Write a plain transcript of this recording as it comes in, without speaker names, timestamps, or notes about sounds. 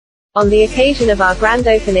On the occasion of our grand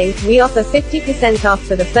opening, we offer 50% off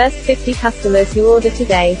for the first 50 customers who order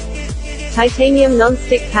today. Titanium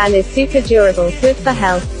non-stick pan is super durable, good for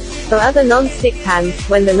health. For other non-stick pans,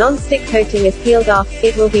 when the non-stick coating is peeled off,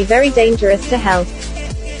 it will be very dangerous to health.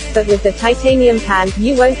 But with the titanium pan,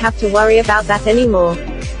 you won't have to worry about that anymore.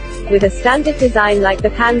 With a standard design like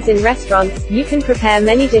the pans in restaurants, you can prepare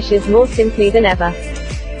many dishes more simply than ever.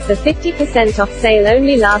 The 50% off sale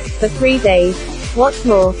only lasts for 3 days. What's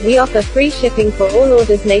more, we offer free shipping for all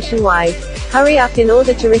orders nationwide. Hurry up in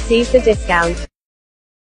order to receive the discount.